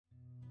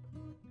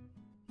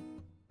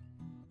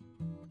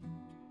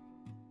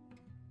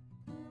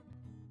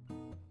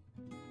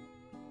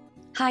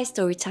Hi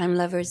Storytime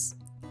lovers!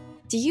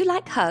 Do you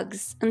like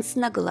hugs and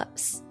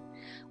snuggle-ups?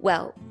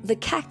 Well, the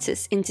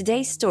cactus in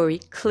today's story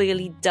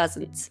clearly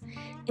doesn't.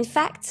 In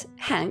fact,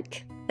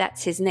 Hank,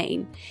 that's his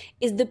name,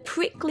 is the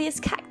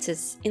prickliest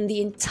cactus in the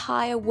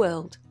entire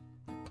world.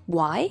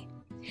 Why?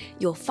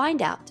 You'll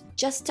find out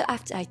just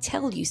after I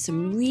tell you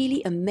some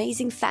really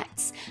amazing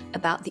facts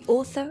about the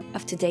author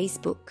of today's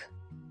book.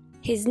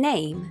 His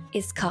name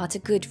is Carter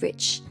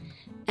Goodrich,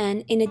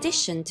 and in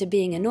addition to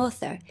being an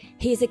author,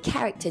 he is a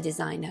character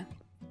designer.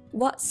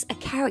 What's a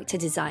character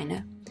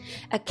designer?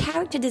 A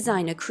character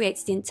designer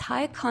creates the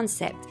entire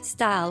concept,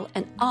 style,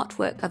 and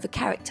artwork of a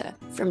character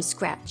from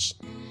scratch.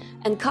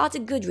 And Carter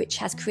Goodrich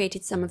has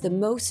created some of the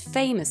most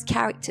famous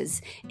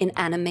characters in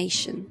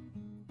animation.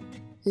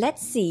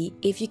 Let's see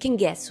if you can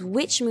guess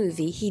which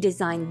movie he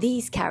designed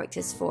these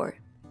characters for.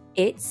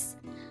 It's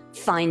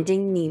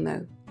Finding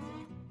Nemo.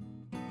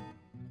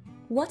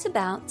 What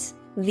about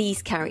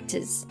these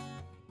characters?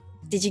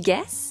 Did you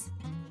guess?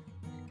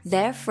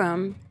 They're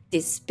from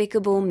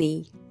Despicable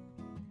Me.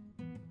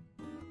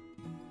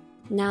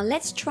 Now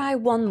let's try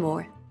one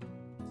more.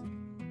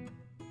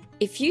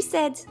 If you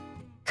said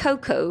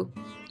Coco,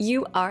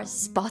 you are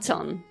spot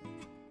on.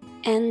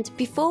 And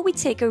before we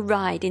take a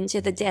ride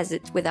into the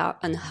desert with our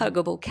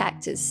unhuggable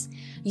cactus,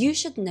 you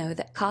should know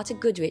that Carter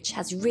Goodrich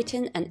has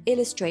written and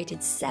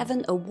illustrated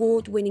 7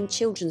 award-winning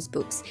children's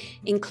books,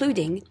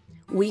 including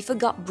We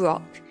Forgot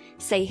Brock,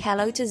 Say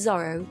Hello to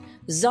Zorro,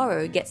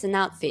 Zorro Gets an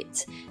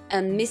Outfit,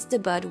 and Mr.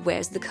 Bud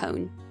Wears the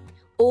Cone.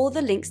 All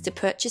the links to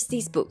purchase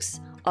these books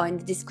are in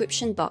the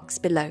description box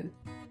below.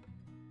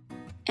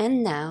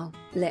 And now,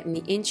 let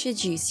me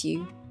introduce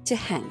you to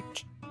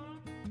Hank.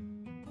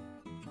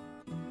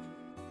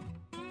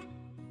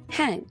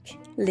 Hank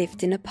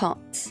lived in a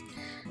pot.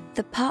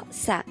 The pot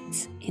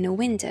sat in a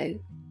window.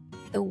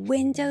 The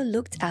window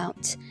looked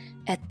out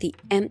at the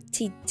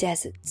empty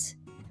desert.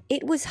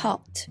 It was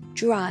hot,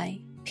 dry,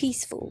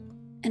 peaceful,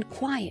 and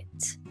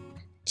quiet,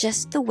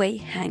 just the way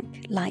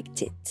Hank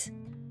liked it.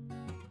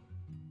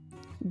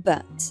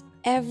 But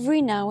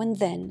every now and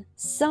then,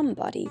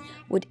 somebody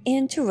would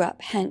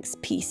interrupt Hank's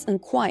peace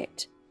and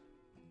quiet.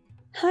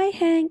 "Hi,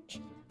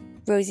 Hank,"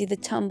 Rosie the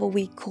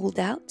tumbleweed called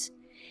out.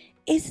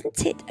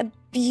 "Isn't it a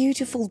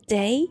beautiful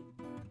day?"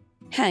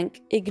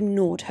 Hank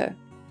ignored her.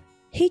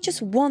 He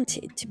just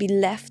wanted to be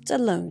left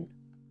alone.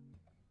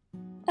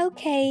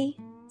 "Okay,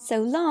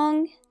 so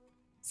long,"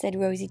 said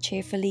Rosie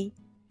cheerfully,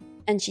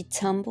 and she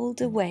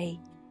tumbled away.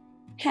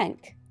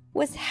 Hank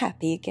was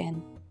happy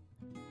again.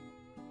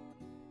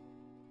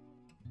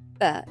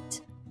 But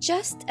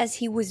just as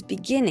he was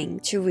beginning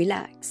to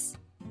relax,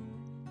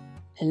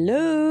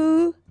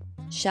 "Hello!"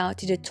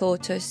 shouted a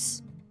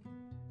tortoise.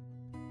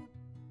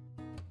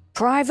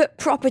 "Private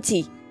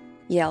property!"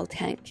 yelled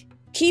Hank.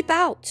 "Keep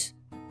out!"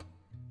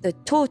 The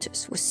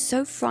tortoise was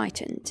so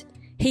frightened,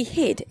 he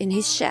hid in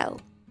his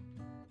shell.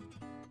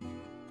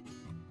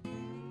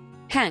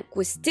 Hank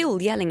was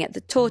still yelling at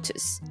the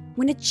tortoise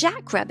when a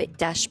jackrabbit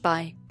dashed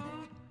by.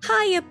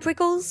 "Hiya,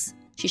 Prickles!"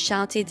 she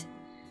shouted.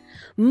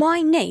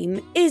 "My name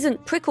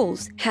isn't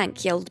Prickles,"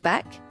 Hank yelled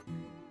back.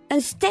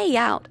 "And stay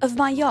out of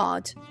my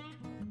yard."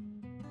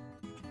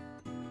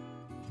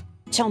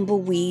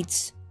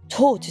 Tumbleweeds,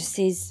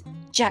 tortoises,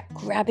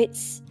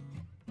 jackrabbits.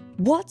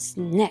 "What's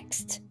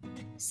next?"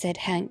 said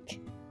Hank.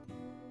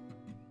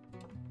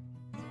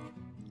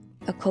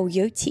 A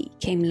coyote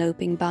came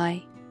loping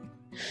by.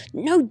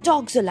 "No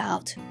dogs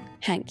allowed,"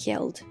 Hank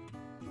yelled.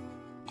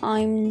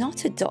 "I'm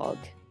not a dog,"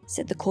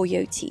 said the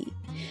coyote,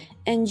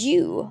 "and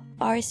you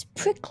are as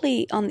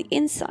prickly on the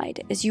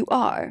inside as you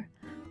are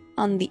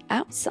on the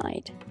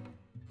outside."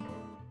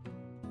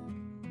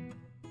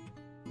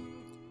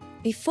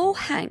 Before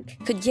Hank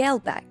could yell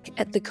back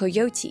at the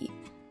coyote,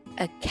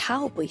 a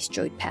cowboy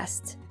strode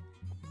past.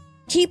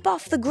 "Keep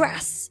off the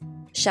grass!"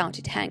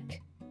 shouted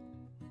Hank.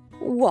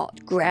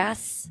 "What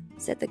grass?"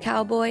 said the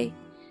cowboy.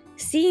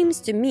 "Seems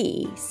to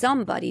me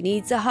somebody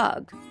needs a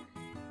hug.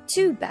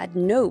 Too bad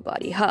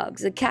nobody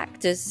hugs a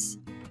cactus."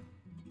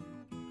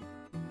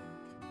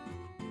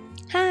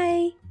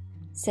 "Hi,"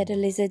 said a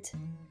lizard.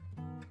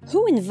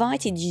 "Who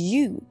invited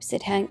you?"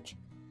 said Hank.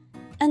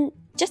 "And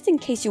just in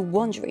case you're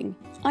wondering,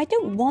 I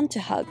don't want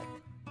a hug."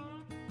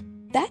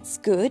 "That's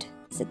good,"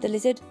 said the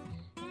lizard,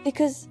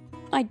 "because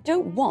I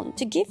don't want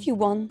to give you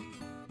one."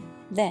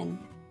 Then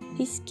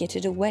he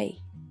skittered away.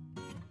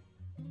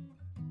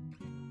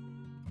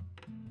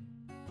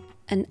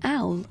 An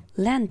owl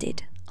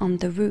landed on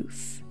the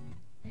roof.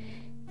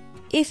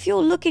 "If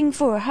you're looking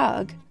for a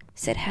hug,"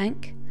 said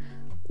Hank,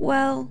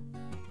 "well,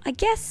 I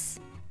guess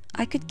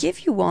I could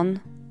give you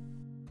one."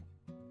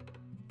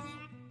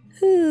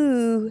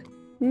 "Who,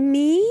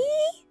 me?"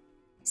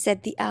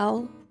 said the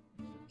owl.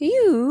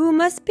 "You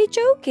must be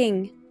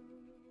joking."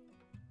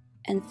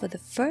 And for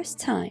the first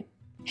time,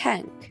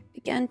 Hank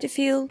began to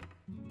feel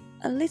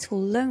a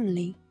little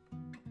lonely.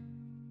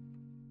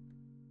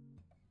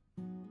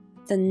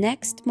 The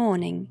next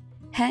morning,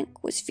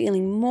 Hank was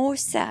feeling more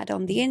sad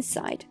on the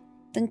inside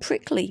than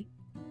prickly.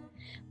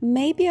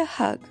 Maybe a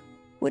hug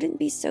wouldn't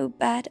be so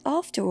bad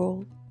after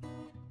all.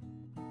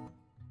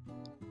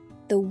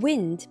 the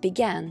wind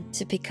began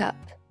to pick up.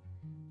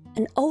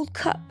 An old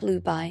cup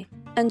blew by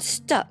and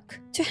stuck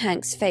to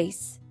Hank's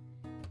face.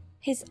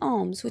 His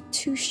arms were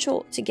too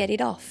short to get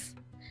it off.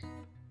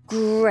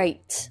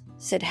 "Great,"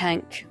 said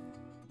Hank.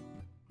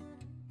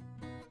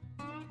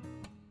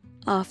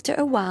 After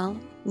a while,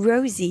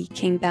 Rosie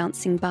came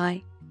bouncing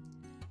by.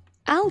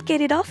 "I'll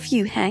get it off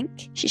you,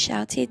 Hank," she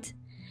shouted,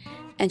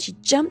 and she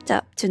jumped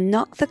up to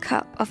knock the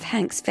cup off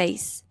Hank's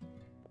face.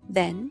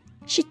 Then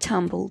she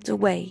tumbled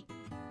away.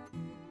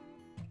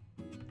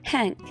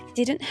 Hank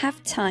didn't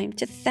have time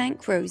to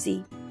thank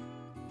Rosie.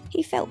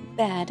 He felt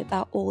bad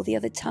about all the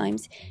other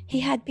times he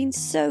had been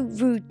so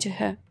rude to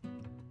her.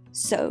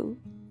 So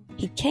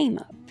he came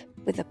up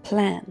with a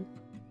plan.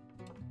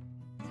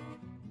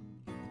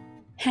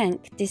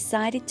 Hank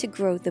decided to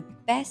grow the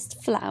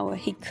best flower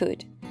he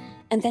could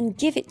and then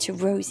give it to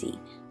Rosie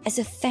as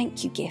a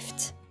thank you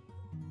gift.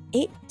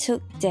 It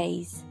took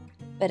days,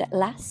 but at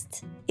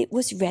last it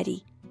was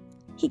ready.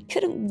 He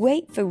couldn't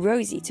wait for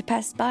Rosie to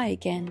pass by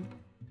again.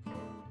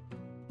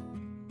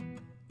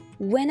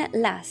 When at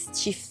last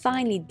she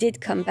finally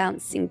did come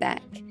bouncing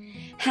back,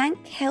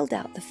 Hank held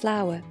out the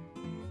flower.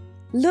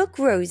 "Look,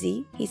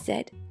 Rosie," he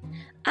said,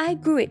 "I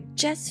grew it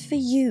just for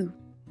you."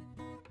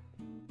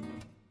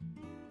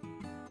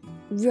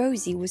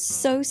 Rosie was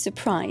so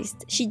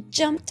surprised she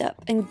jumped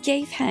up and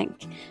gave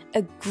Hank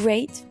a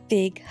great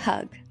big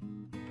hug.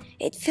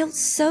 It felt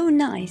so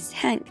nice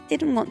Hank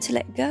didn't want to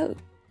let go.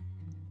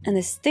 And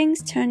as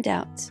things turned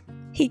out,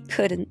 he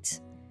couldn't.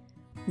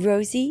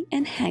 Rosie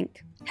and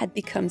Hank had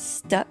become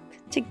stuck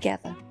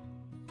together.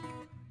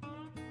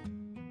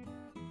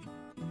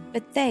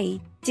 But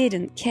they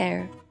didn't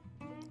care.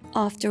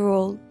 After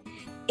all,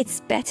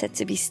 it's better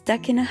to be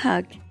stuck in a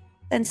hug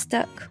than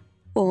stuck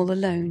all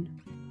alone.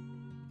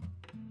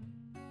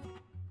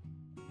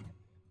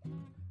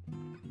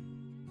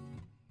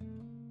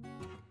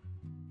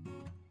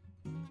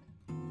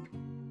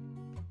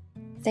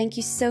 Thank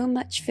you so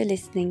much for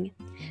listening.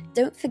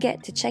 Don't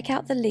forget to check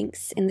out the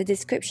links in the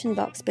description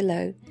box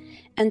below,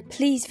 and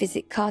please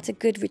visit Carter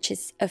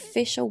Goodrich's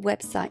official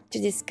website to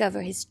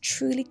discover his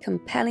truly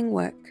compelling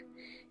work.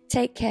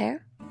 Take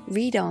care,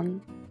 read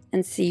on,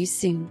 and see you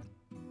soon.